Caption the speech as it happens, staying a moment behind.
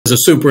As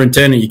a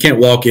superintendent, you can't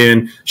walk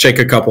in, shake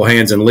a couple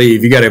hands and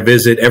leave. You got to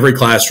visit every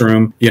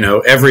classroom,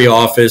 every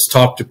office,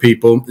 talk to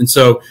people. And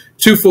so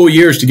 2 full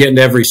years to get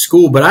into every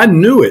school, but I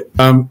knew it.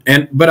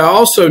 But I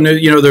also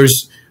knew,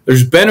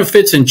 there's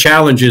benefits and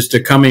challenges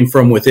to coming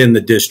from within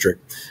the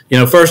district.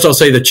 First I'll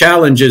say the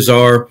challenges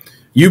are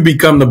you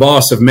become the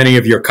boss of many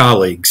of your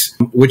colleagues,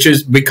 which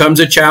becomes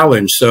a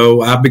challenge.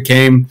 So I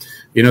became,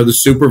 the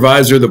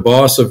supervisor, the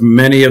boss of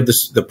many of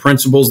the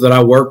principals that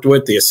I worked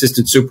with, the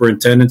assistant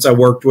superintendents I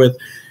worked with,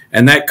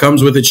 and that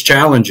comes with its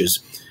challenges.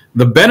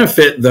 The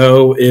benefit,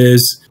 though,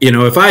 is,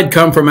 if I'd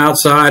come from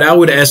outside, I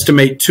would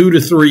estimate 2 to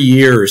 3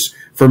 years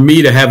for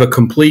me to have a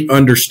complete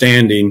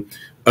understanding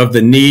of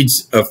the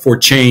needs for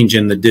change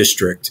in the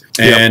district.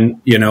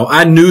 And,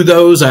 I knew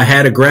those. I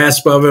had a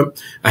grasp of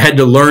it. I had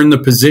to learn the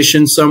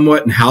position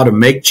somewhat and how to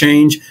make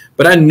change.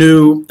 But I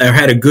knew I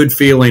had a good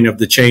feeling of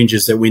the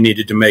changes that we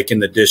needed to make in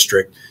the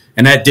district.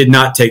 And that did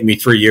not take me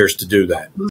 3 years to do that.